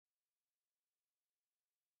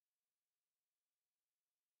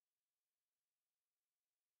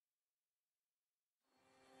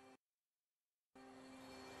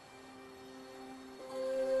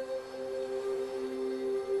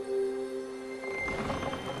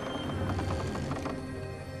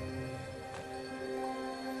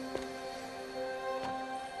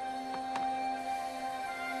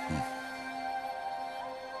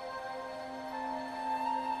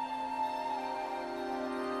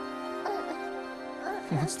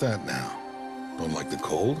What's that now? Don't like the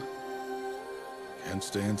cold? Can't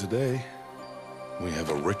stay in today. We have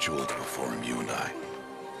a ritual to perform, you and I.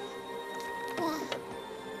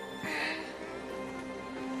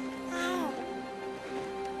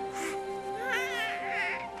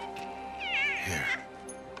 Here.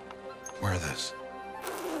 Wear this.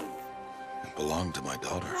 It belonged to my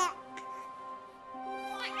daughter.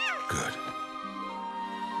 Good.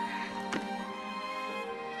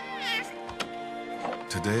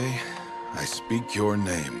 Today, I speak your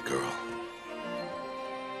name, girl.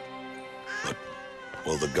 But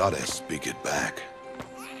will the goddess speak it back?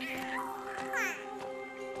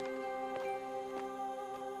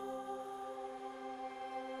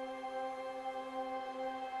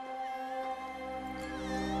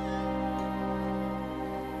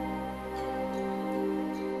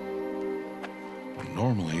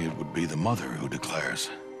 Normally, it would be the mother who declares,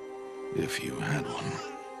 if you had one.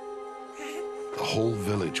 The whole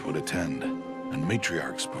village would attend, and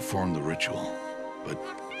matriarchs perform the ritual. But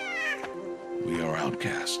we are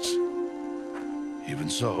outcasts. Even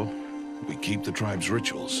so, we keep the tribe's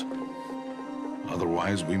rituals.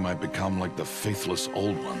 Otherwise, we might become like the faithless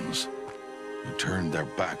old ones, who turned their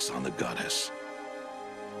backs on the goddess.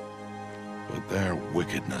 But their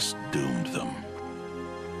wickedness doomed them.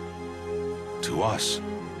 To us,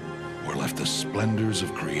 were left the splendors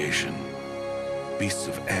of creation, beasts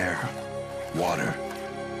of air, water,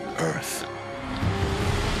 earth,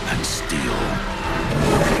 and steel.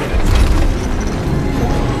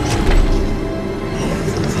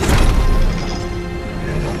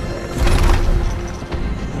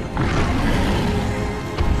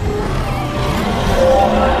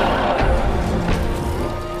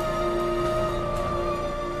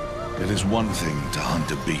 It is one thing to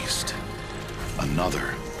hunt a beast,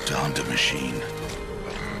 another to hunt a machine.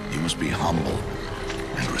 You must be humble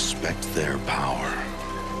and respect their power.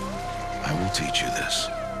 I will teach you this.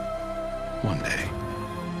 One day.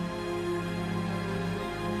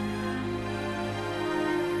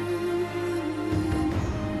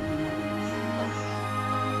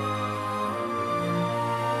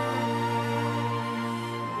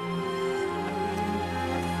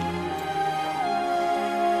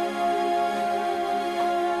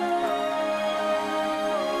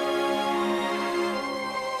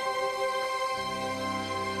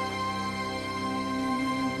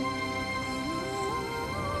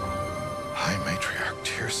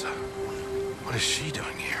 What is she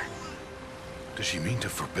doing here? Does she mean to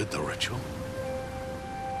forbid the ritual?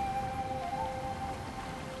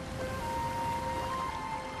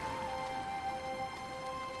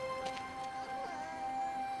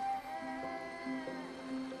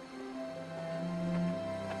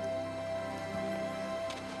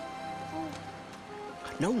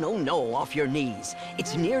 No, off your knees.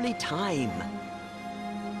 It's nearly time.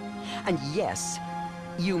 And yes,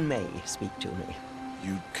 you may speak to me.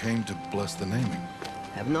 You came to bless the naming.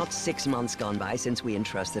 Have not 6 months gone by since we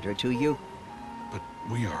entrusted her to you? But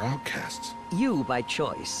we are outcasts. You by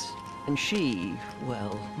choice, and she,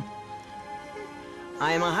 well...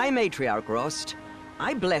 I am a High Matriarch, Rost.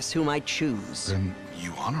 I bless whom I choose. Then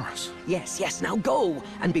you honor us. Yes, now go,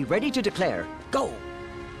 and be ready to declare. Go!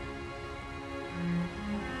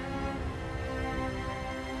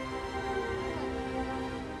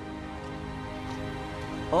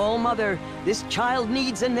 All-Mother, this child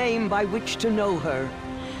needs a name by which to know her.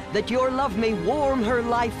 That your love may warm her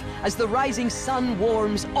life as the rising sun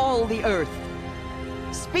warms all the earth.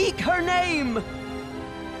 Speak her name!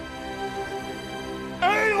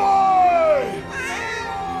 Aloy!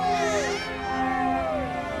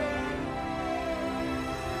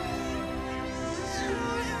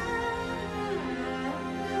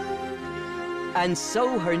 And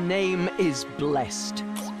so her name is blessed.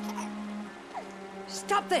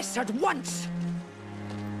 Stop this at once!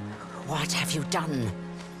 What have you done?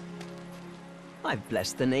 I've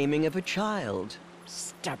blessed the naming of a child.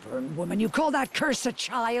 Stubborn woman, you call that curse a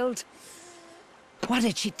child? What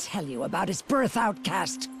did she tell you about his birth,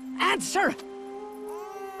 outcast? Answer!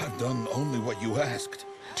 I've done only what you asked.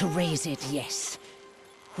 To raise it, yes.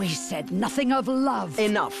 We said nothing of love.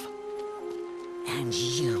 Enough. And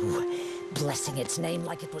you, blessing its name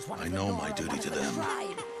like it was one I of the know law, my duty one of to the them.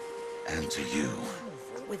 tribe. And to you.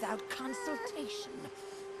 Without consultation.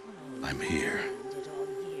 I'm here.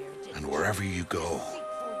 And wherever you go,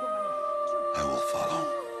 I will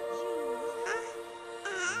follow.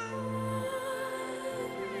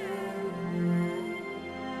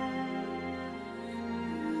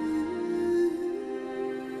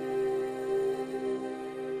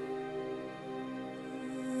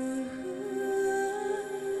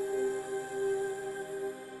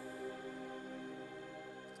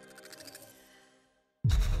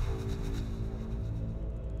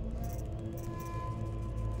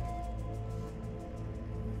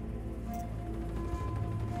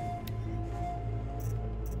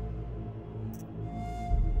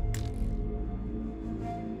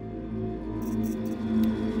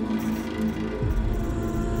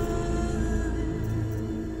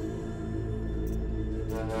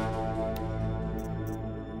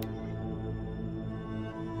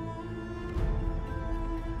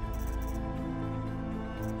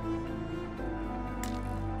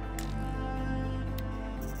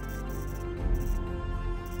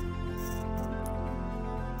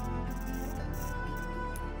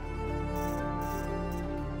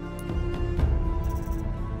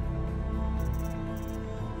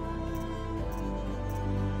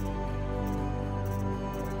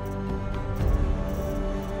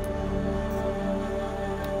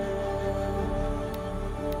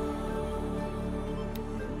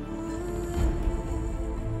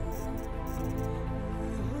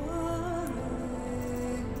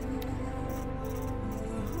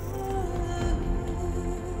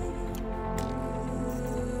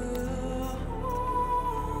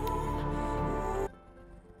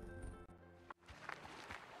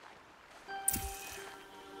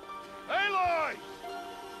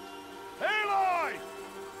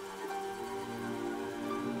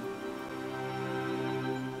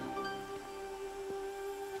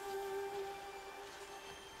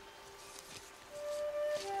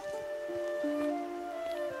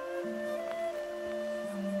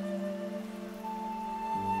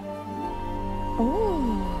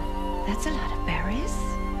 That's a lot of berries.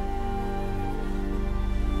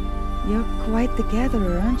 You're quite the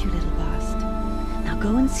gatherer, aren't you, little Bast? Now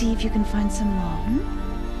go and see if you can find some more, hmm?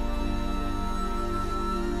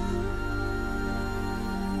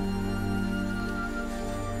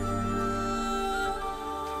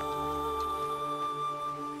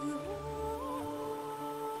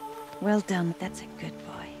 Well done, that's a good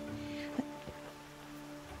boy.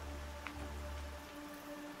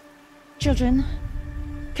 Children,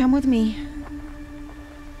 come with me.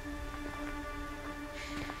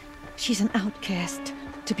 She's an outcast,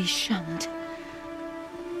 to be shunned.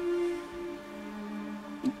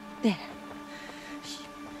 There.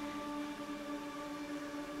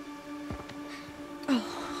 Oh,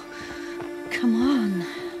 come on.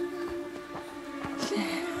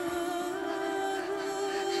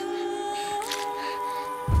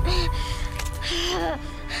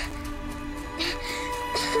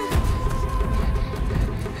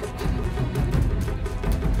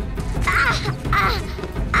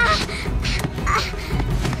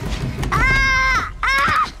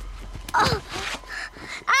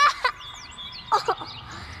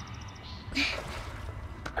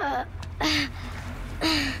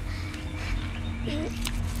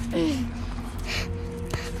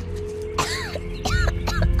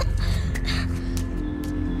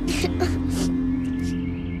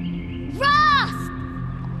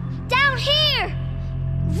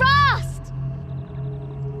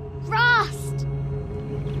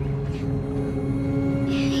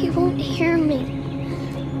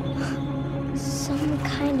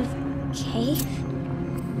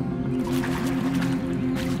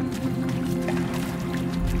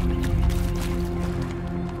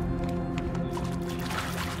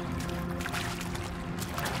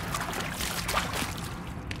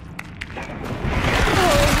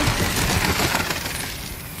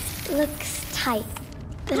 Looks tight,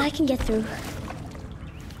 but I can get through.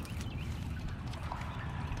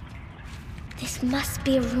 This must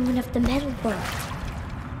be a ruin of the metal world.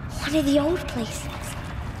 One of the old places.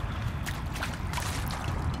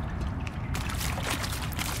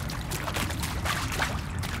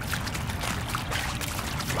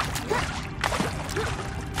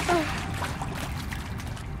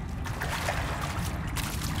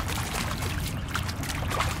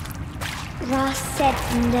 Ross said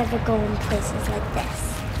never go in places like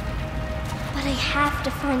this. But I have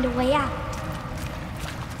to find a way out.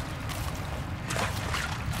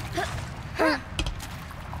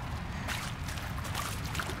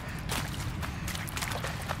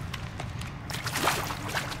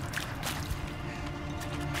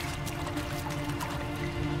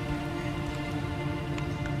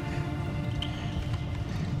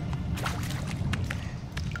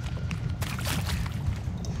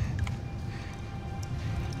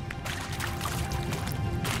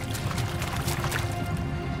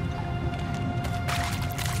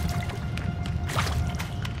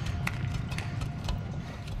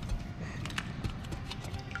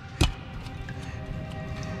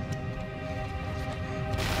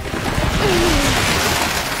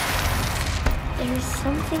 There's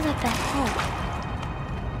something up ahead.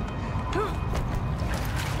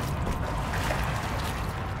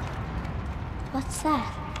 What's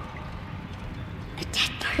that? A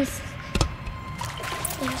dead person.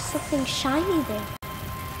 There's something shiny there.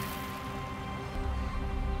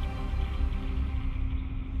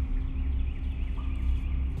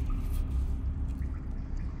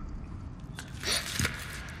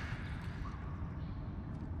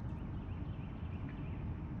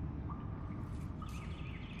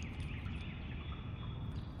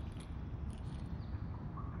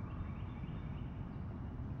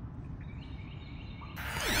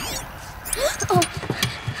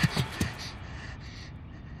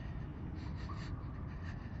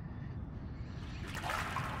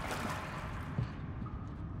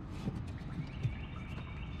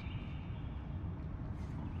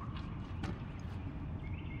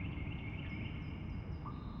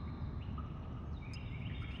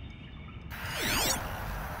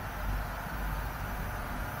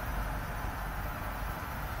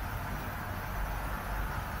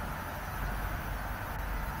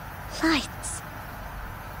 Lights.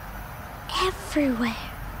 Everywhere.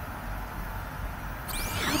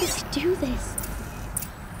 How does he do this?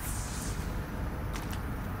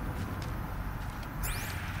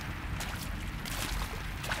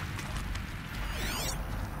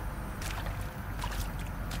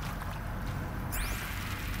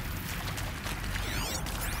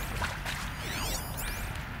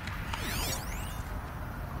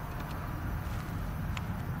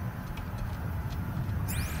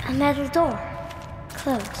 A metal door.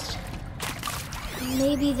 Closed.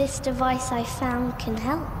 Maybe this device I found can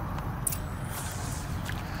help.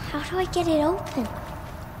 How do I get it open?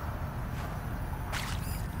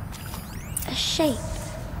 A shape.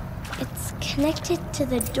 It's connected to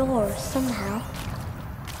the door somehow.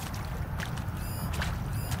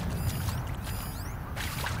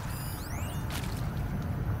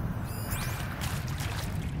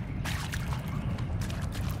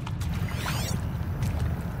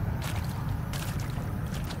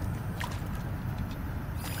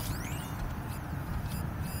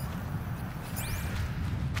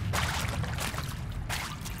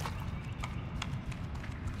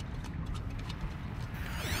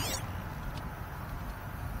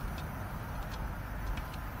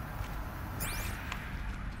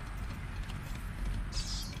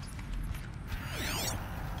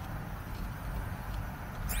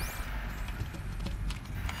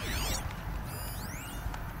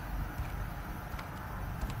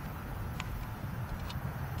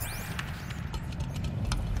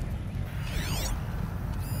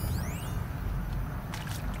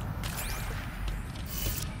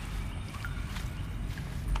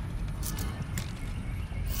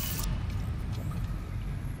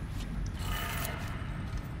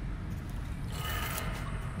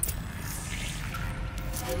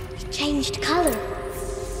 Changed color.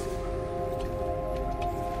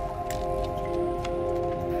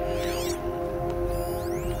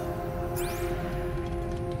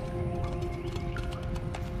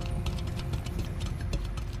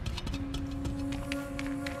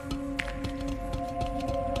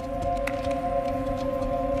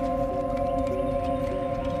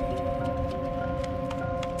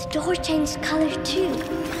 The door changed color too.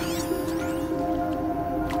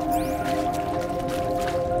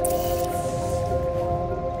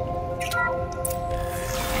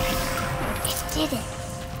 Did it.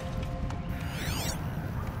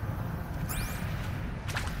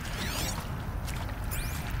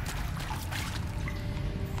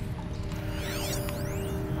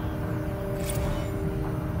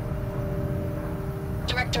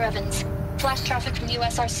 Director Evans, flash traffic from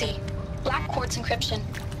USRC. Black quartz encryption.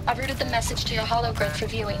 I've routed the message to your hologrid for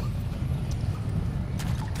viewing.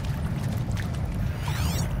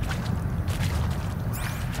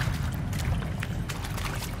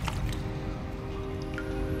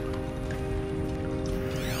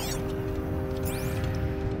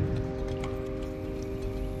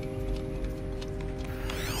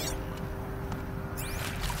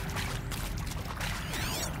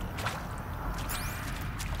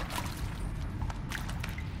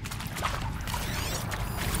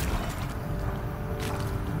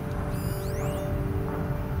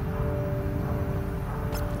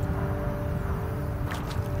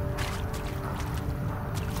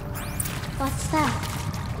 What's that?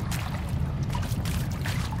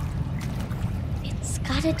 It's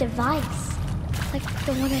got a device, like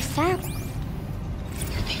the one I found.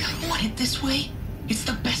 You think I want it this way? It's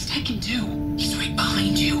the best I can do. He's right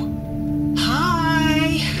behind you.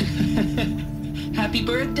 Hi! Happy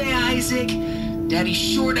birthday, Isaac. Daddy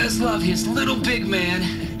sure does love his little big man.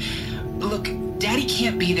 Look, Daddy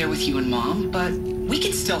can't be there with you and Mom, but we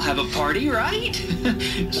can still have a party, right?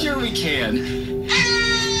 Sure we can.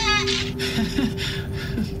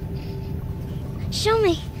 Show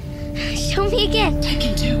me. Show me again. I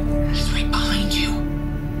can do. He's right behind you.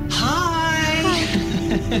 Hi!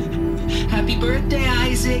 Happy birthday,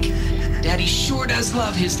 Isaac. Daddy sure does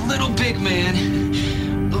love his little big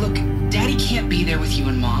man. Look, Daddy can't be there with you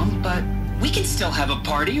and Mom, but we can still have a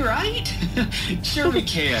party, right? Sure we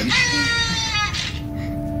can.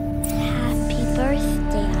 Happy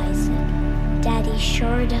birthday, Isaac. Daddy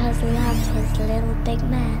sure does love his little big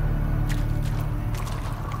man.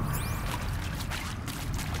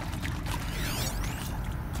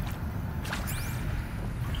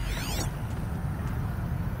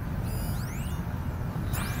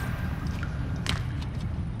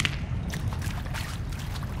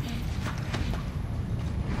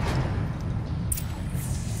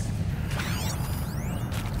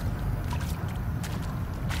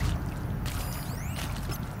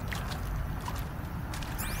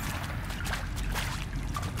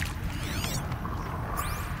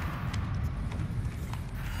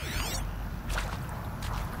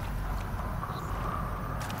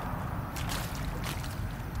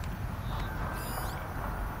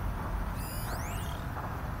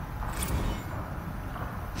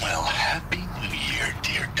 Well, Happy New Year,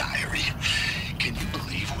 dear diary. Can you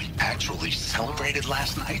believe we actually celebrated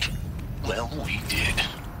last night? Well, we did.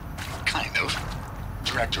 Kind of.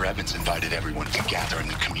 Director Evans invited everyone to gather in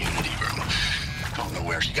the community room. Don't know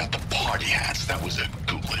where she got the party hats. That was a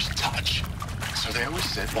ghoulish touch. So there we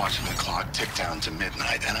sit, watching the clock tick down to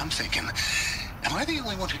midnight, and I'm thinking, am I the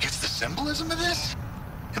only one who gets the symbolism of this?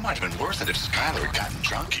 It might have been worth it if Skylar had gotten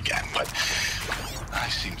drunk again, but I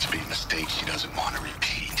seem to be a mistake she doesn't want to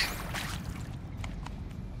repeat.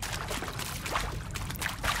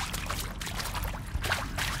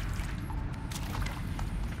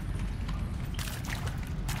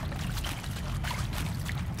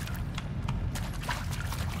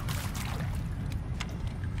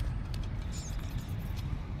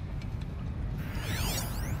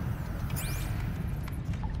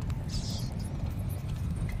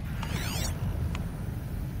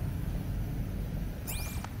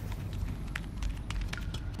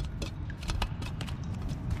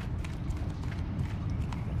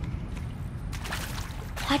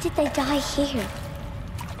 Why did they die here?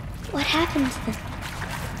 What happened to them?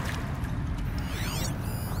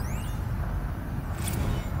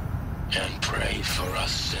 And pray for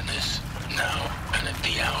us sinners, now and at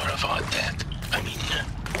the hour of our death.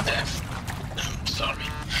 Death. I'm sorry.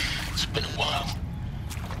 It's been a while.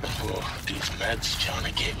 Oh, these meds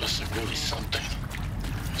Johnny gave us are really something.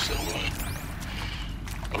 So,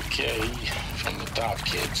 okay, from the top,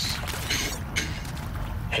 kids.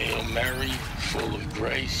 Hail Mary, full of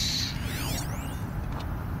grace.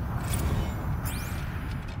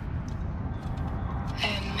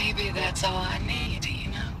 And maybe that's all I need, you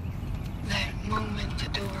know? That moment the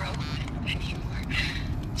door opened and you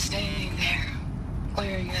were standing there,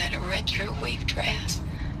 wearing that retro wave dress,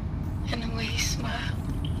 and the way you smiled.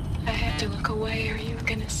 I had to look away or you were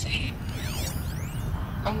gonna see it.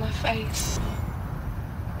 On my face,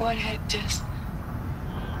 what had just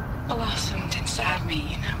blossomed inside me,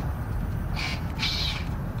 you know?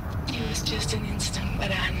 It was just an instant,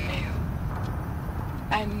 but I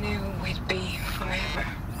knew we'd be forever.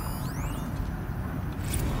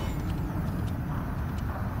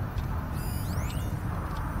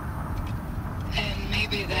 And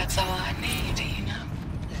maybe that's all I need, you know?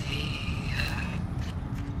 The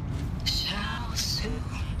earth shall soon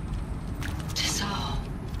dissolve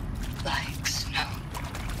like snow.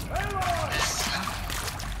 The sun.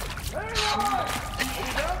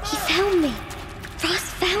 He found me. Ross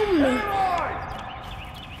found me.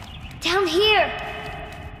 Down here.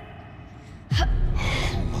 Oh,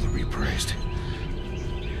 Mother be praised.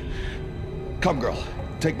 Come, girl.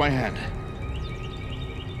 Take my hand.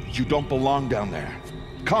 You don't belong down there.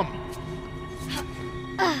 Come.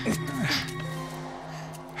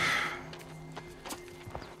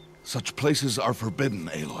 Such places are forbidden,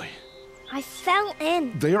 Aloy. I fell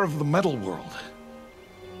in. They are of the metal world.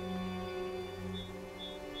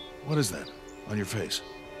 What is that on your face?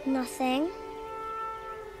 Nothing.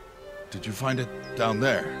 Did you find it down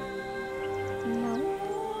there? No.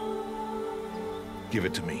 Give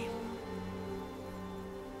it to me.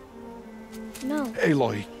 No.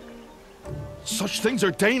 Aloy, such things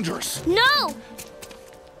are dangerous. No!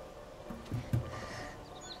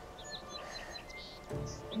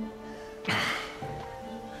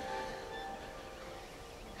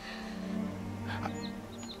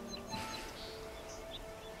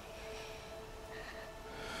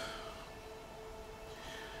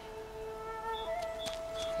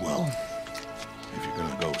 Well, if you're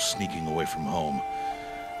gonna go sneaking away from home,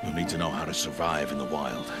 you'll need to know how to survive in the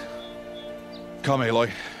wild. Come, Aloy.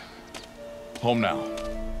 Home now.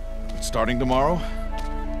 But starting tomorrow,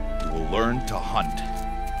 you will learn to hunt.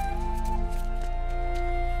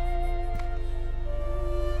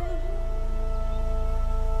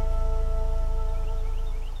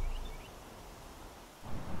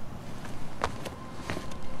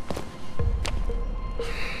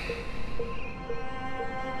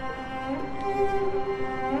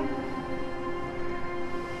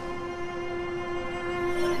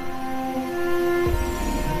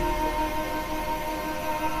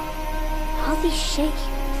 All these shapes.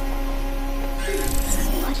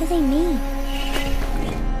 What do they mean?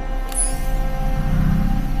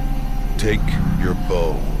 Take your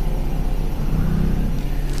bow.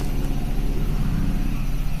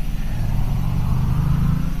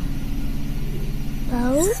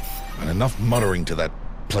 Bow? And enough muttering to that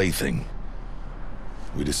plaything.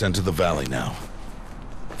 We descend to the valley now.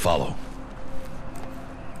 Follow.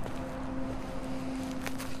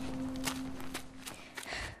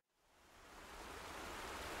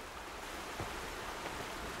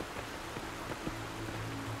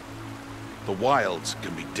 The wilds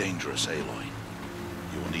can be dangerous, Aloy.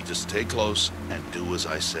 You will need to stay close and do as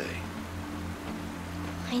I say.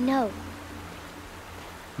 I know.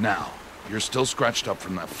 Now, you're still scratched up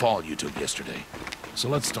from that fall you took yesterday. So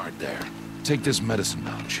let's start there. Take this medicine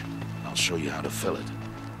pouch. I'll show you how to fill it.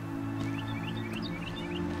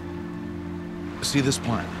 See this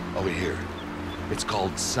plant over here? It's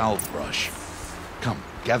called salve brush. Come,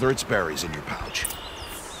 gather its berries in your pouch.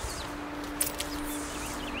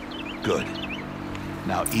 Good.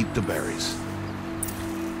 Now eat the berries.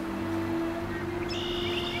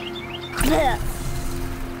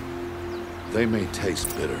 They may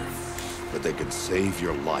taste bitter, but they can save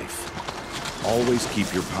your life. Always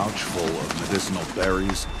keep your pouch full of medicinal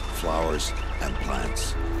berries, flowers, and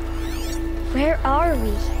plants. Where are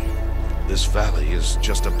we? This valley is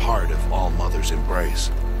just a part of All Mother's embrace.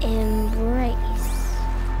 Embrace.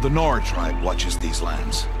 The Nora tribe watches these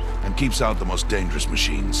lands and keeps out the most dangerous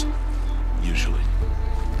machines. Usually.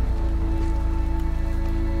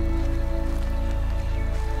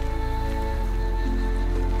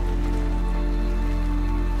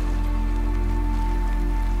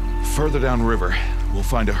 Further downriver, we'll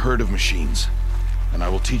find a herd of machines, and I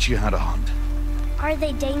will teach you how to hunt. Are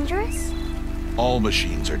they dangerous? All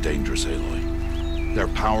machines are dangerous, Aloy. Their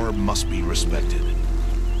power must be respected.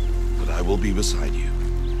 But I will be beside you.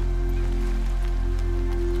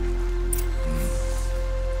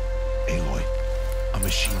 Aloy, a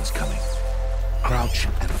machine's coming. Crouch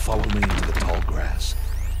and follow me into the tall grass.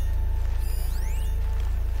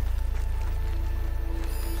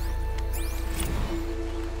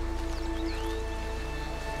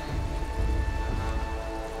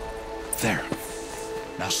 There.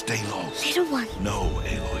 Now stay low. Little one. No,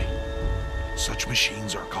 Aloy. Such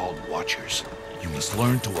machines are called watchers. You must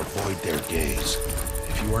learn to avoid their gaze.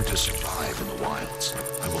 If you are to survive in the wilds,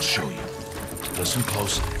 I will show you. Listen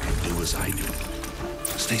close and do as I do.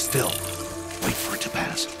 Stay still. Wait for it to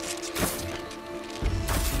pass.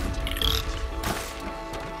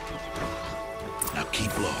 Now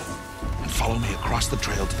keep low and follow me across the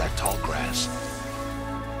trail to that tall grass.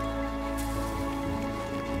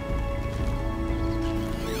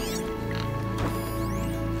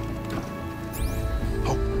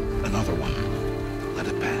 Another one. Let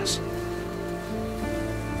it pass.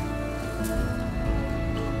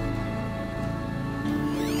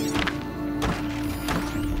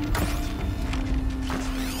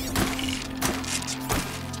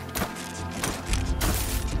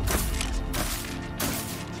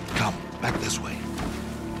 Come, back this way.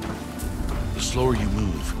 The slower you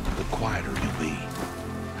move, the quieter you'll be.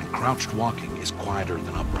 And crouched walking is quieter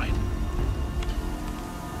than upright.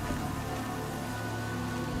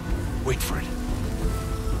 Wait for it.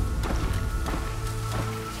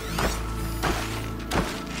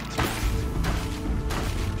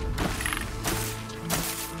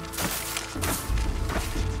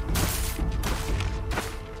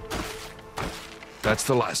 That's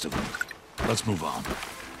the last of them. Let's move on.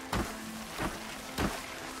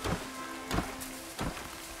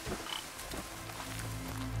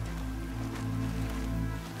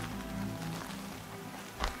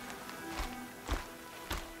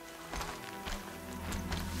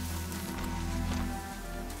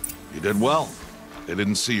 You did well. They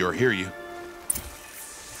didn't see or hear you.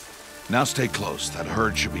 Now stay close. That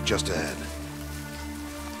herd should be just ahead.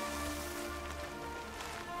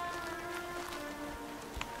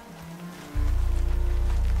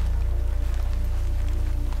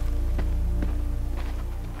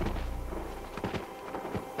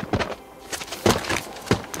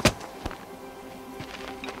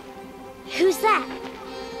 Who's that?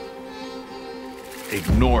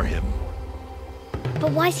 Ignore him.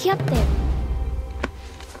 But why's he up there?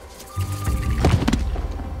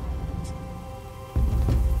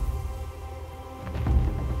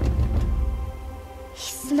 He's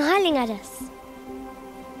smiling at us.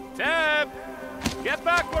 Teb! Get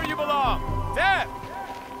back where you belong! Teb!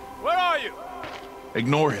 Where are you?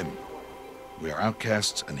 Ignore him. We are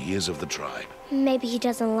outcasts, and he is of the tribe. Maybe he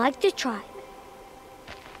doesn't like the tribe.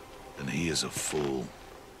 And he is a fool.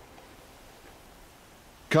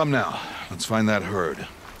 Come now, let's find that herd.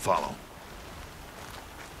 Follow.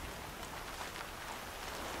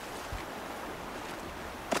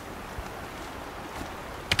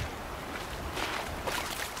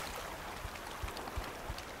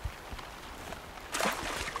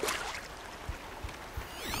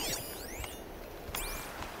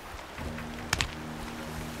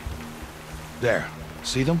 There.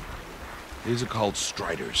 See them? These are called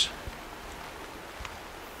striders.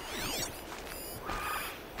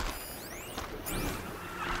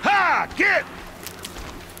 Ha! Get!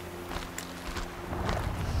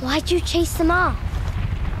 Why'd you chase them off?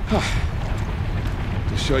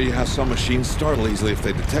 To show you how some machines startle easily if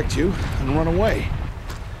they detect you and run away.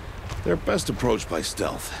 They're best approached by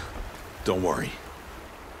stealth. Don't worry.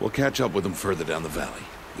 We'll catch up with them further down the valley.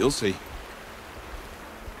 You'll see.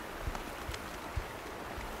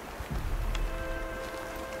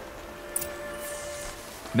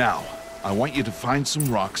 Now, I want you to find some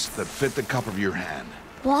rocks that fit the cup of your hand.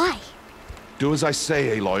 Why? Do as I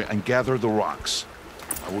say, Aloy, and gather the rocks.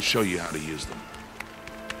 I will show you how to use them.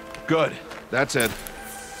 Good. That's it.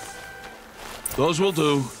 Those will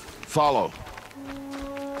do. Follow.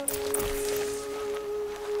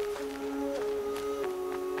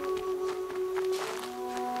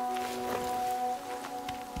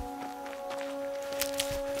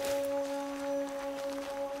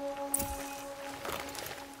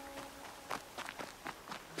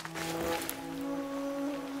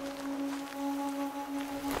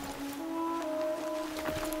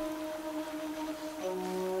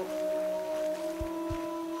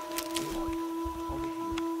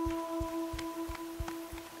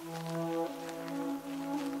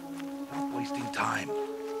 Wasting time.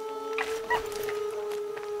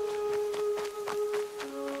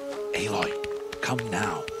 Aloy, come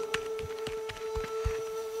now.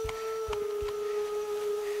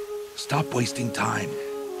 Stop wasting time.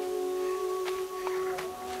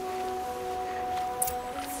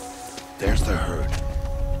 There's the herd.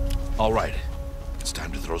 All right, it's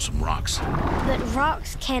time to throw some rocks. But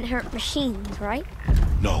rocks can't hurt machines, right?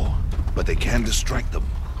 No, but they can distract them.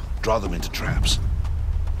 Draw them into traps.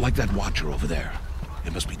 Like that watcher over there.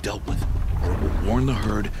 It must be dealt with, or it will warn the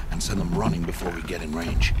herd and send them running before we get in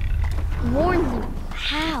range. Warn them?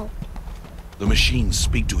 How? The machines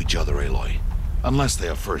speak to each other, Aloy. Unless they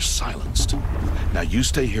are first silenced. Now you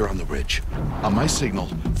stay here on the ridge. On my signal,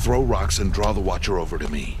 throw rocks and draw the watcher over to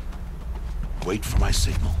me. Wait for my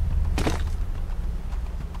signal.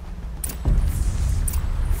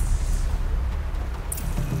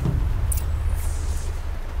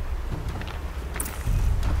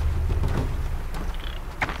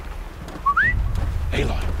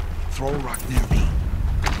 Aloy, throw a rock near me.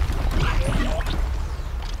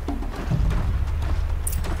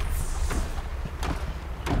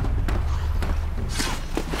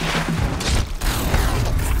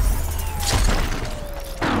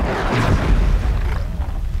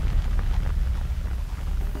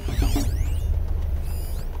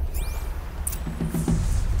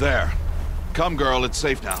 There. Come, girl, it's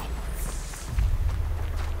safe now.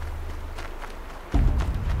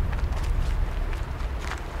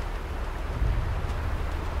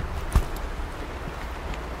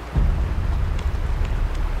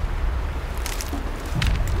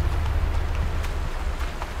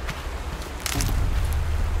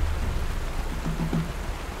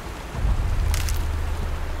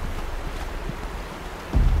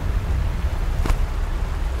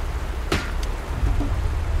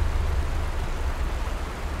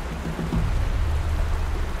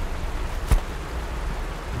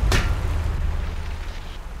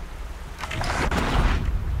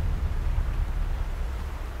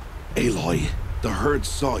 Aloy, the herd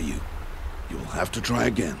saw you. You'll have to try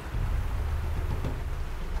again.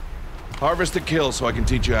 Harvest a kill so I can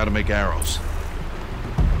teach you how to make arrows.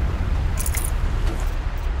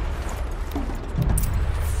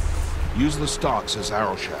 Use the stalks as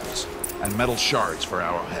arrow shafts, and metal shards for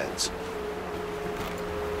arrowheads.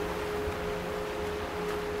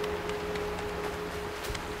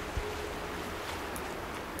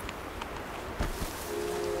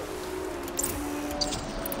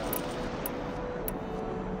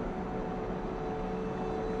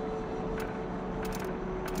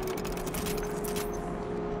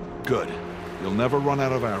 Good. You'll never run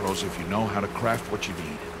out of arrows if you know how to craft what you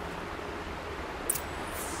need.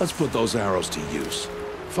 Let's put those arrows to use.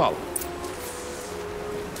 Follow.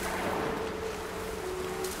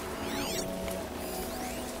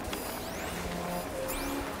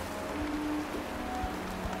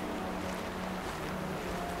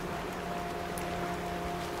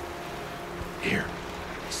 Here,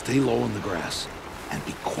 stay low in the grass and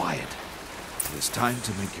be quiet. It is time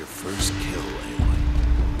to make your first kill, Aloy.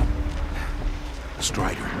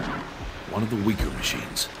 Strider, one of the weaker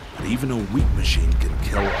machines, but even a weak machine can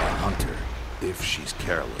kill a hunter if she's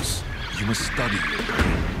careless. You must study your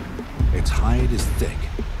prey. Its hide is thick,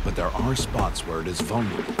 but there are spots where it is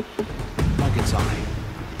vulnerable, like its eye.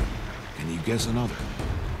 Can you guess another?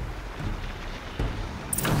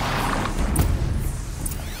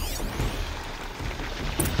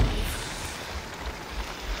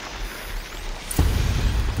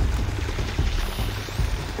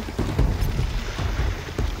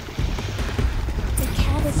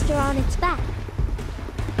 On its back.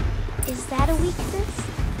 Is that a weakness?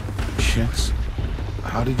 Yes.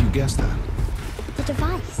 How did you guess that? The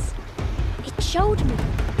device. It showed me.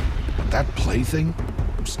 That plaything?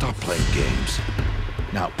 Stop playing games.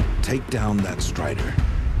 Now, take down that Strider.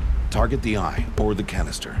 Target the eye or the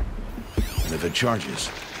canister. And if it charges,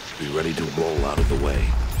 be ready to roll out of the way.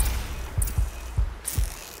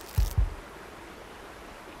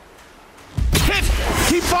 Hit!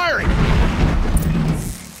 Keep firing!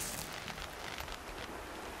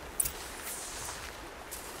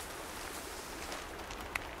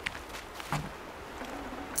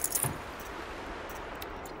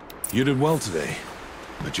 You did well today,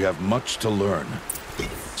 but you have much to learn.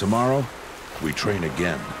 Tomorrow, we train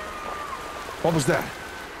again. What was that?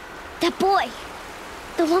 That boy!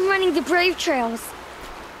 The one running the brave trails.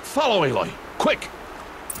 Follow Aloy, quick!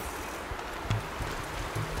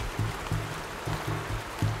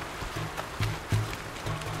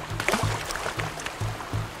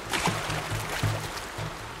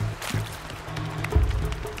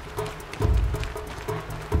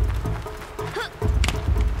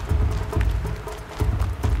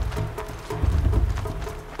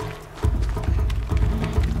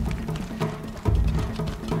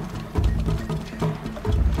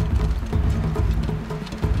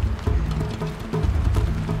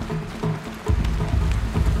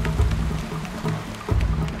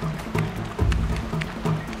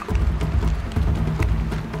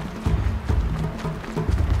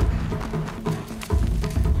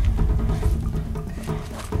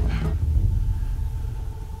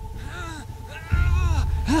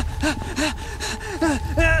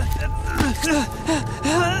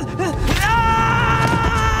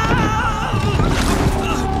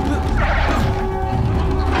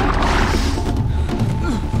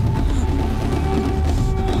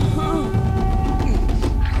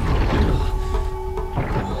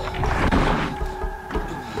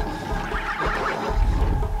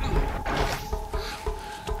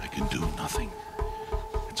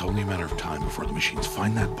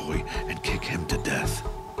 Find that boy and kick him to death.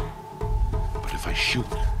 But if I shoot,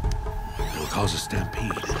 it'll cause a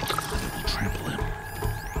stampede, and it will trample him.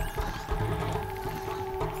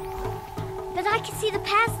 But I can see the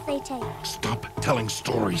paths they take. Stop telling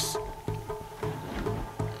stories.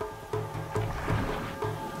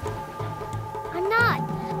 I'm not.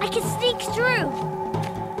 I can sneak through.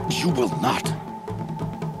 You will not.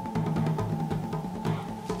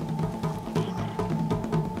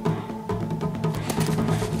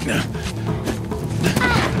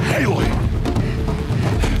 Aloy!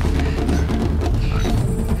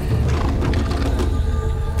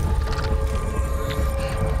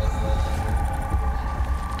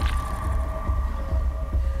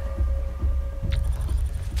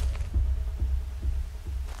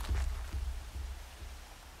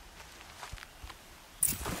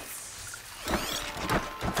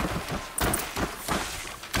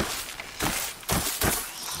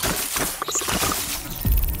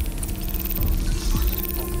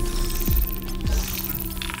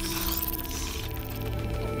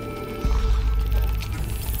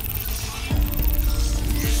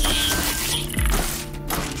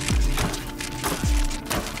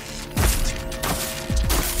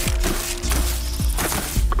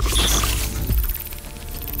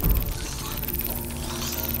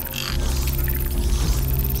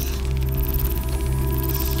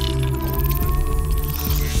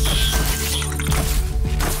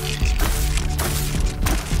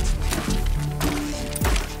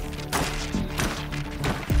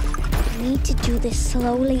 Do this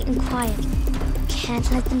slowly and quietly. Can't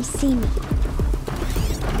let them see me.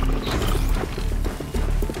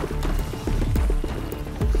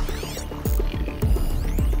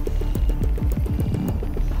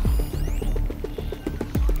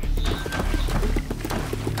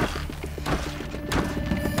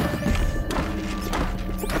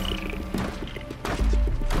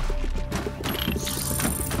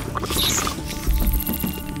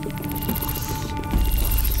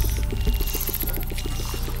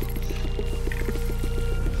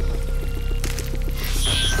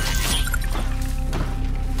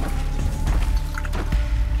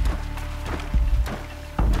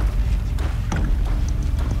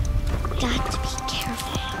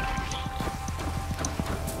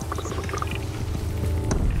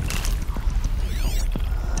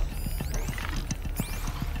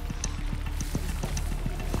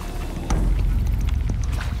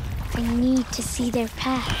 I need to see their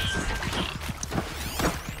paths.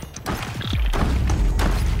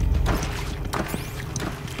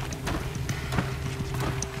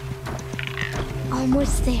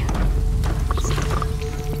 Almost there.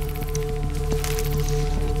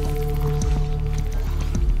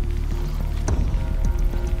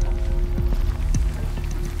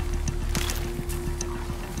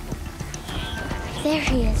 There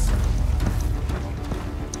he is.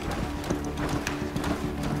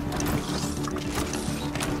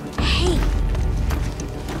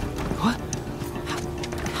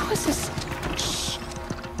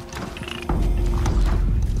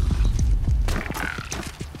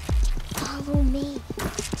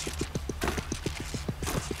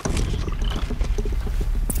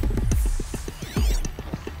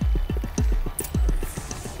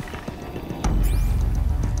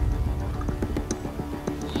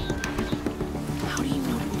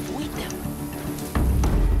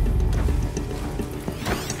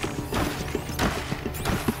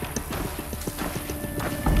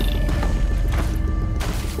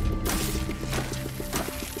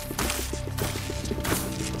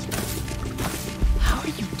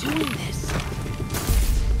 doing this?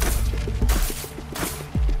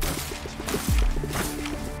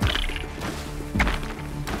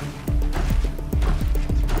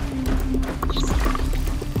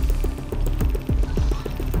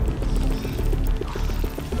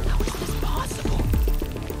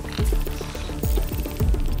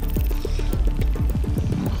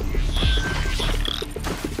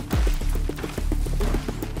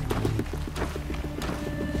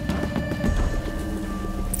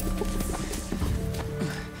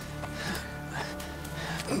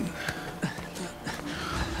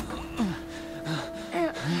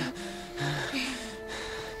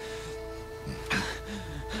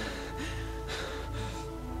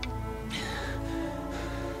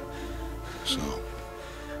 So,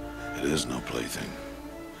 it is no plaything.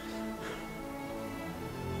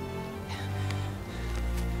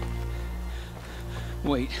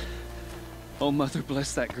 Wait. Oh, Mother,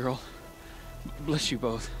 bless that girl. Bless you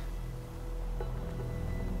both.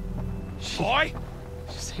 Boy!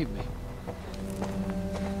 She saved me.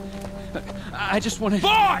 I just wanted...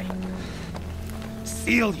 Boy!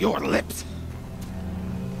 Seal your lips.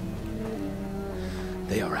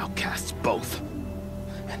 They are outcasts, both.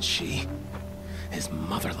 And she is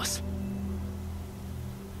motherless.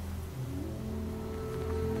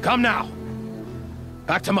 Come now.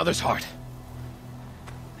 Back to Mother's heart.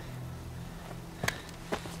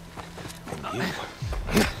 And you.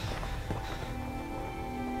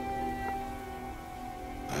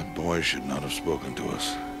 That boy should not have spoken to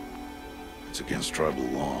us. It's against tribal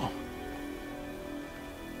law.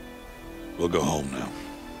 We'll go home now.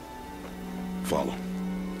 Follow.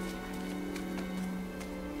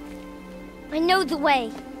 I know the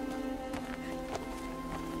way.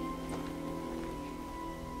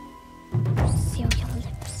 Seal your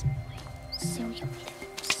lips, boy. Seal your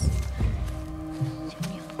lips. Seal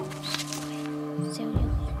your lips, boy. Seal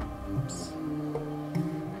your lips.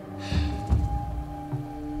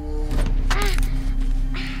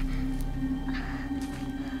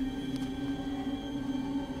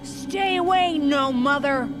 Stay away, no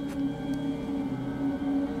mother!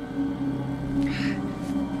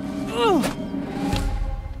 Ugh.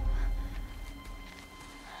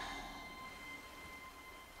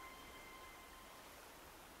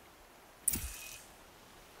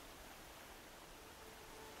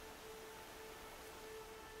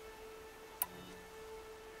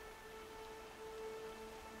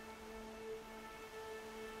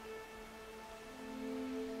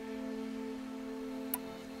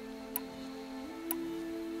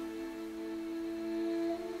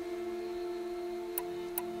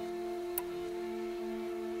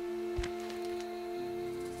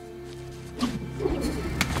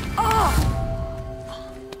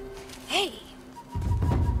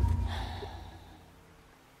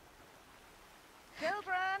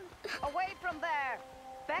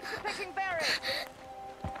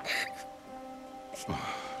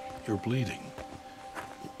 You're bleeding.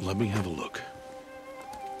 Let me have a look.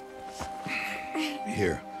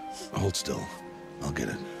 Here, hold still. I'll get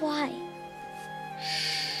it. Why?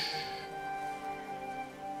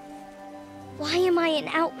 Why am I an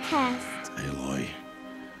outcast? Aloy,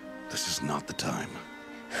 this is not the time.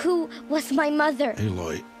 Who was my mother?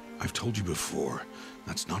 Aloy, I've told you before,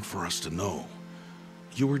 that's not for us to know.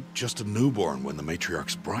 You were just a newborn when the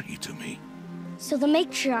matriarchs brought you to me. So the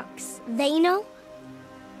matriarchs, they know?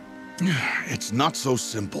 It's not so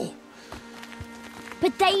simple.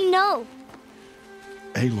 But they know.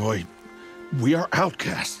 Aloy, we are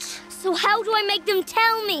outcasts. So how do I make them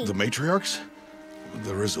tell me? The matriarchs?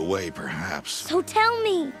 There is a way, perhaps. So tell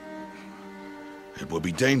me. It would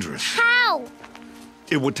be dangerous. How?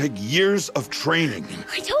 It would take years of training.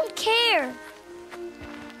 I don't care.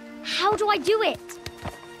 How do I do it?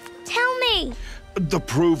 Tell me. The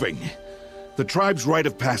proving. The tribe's rite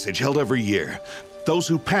of passage held every year. Those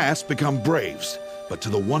who pass become braves. But to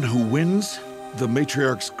the one who wins, the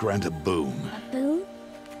matriarchs grant a boon. A boon?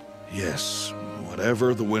 Yes,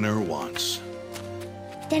 whatever the winner wants.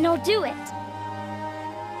 Then I'll do it.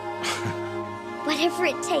 Whatever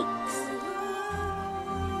it takes.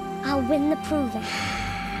 I'll win the proving.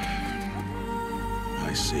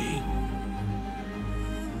 I see.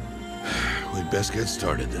 We'd best get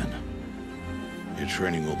started then. Your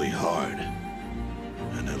training will be hard.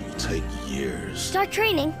 And it'll take years. Start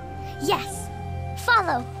training? Yes.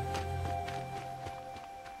 Follow.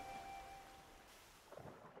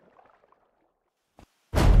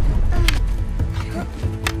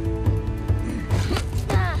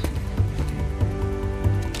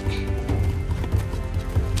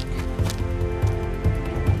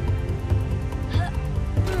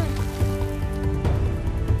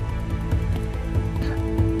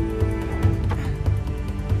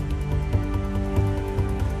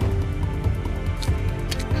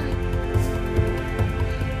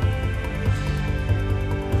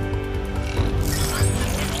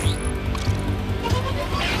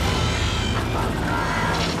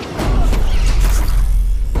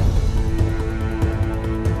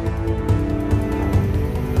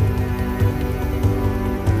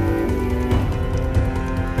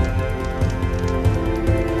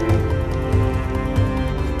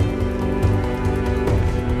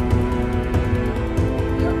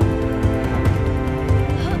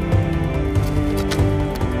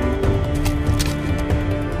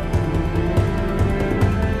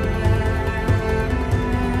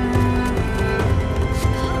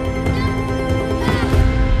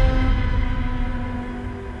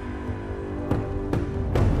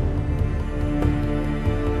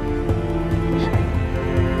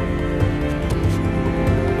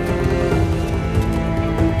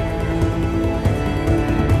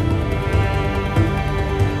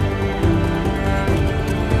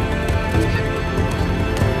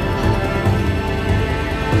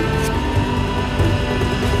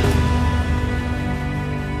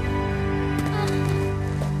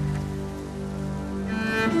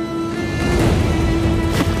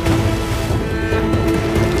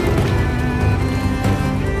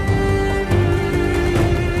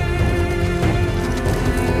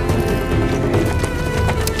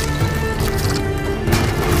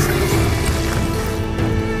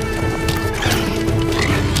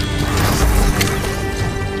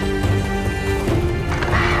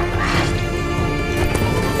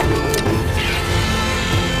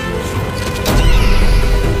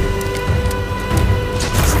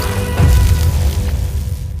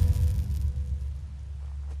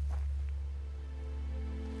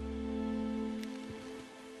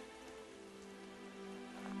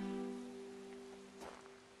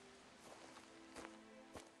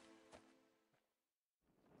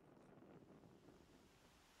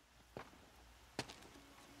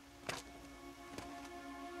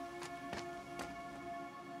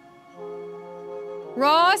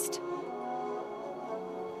 Rost?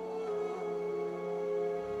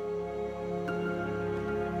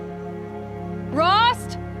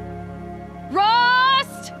 Rost?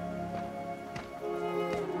 Rost?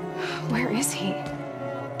 Where is he?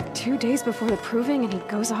 2 days before the proving and he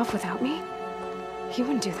goes off without me? He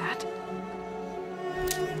wouldn't do that.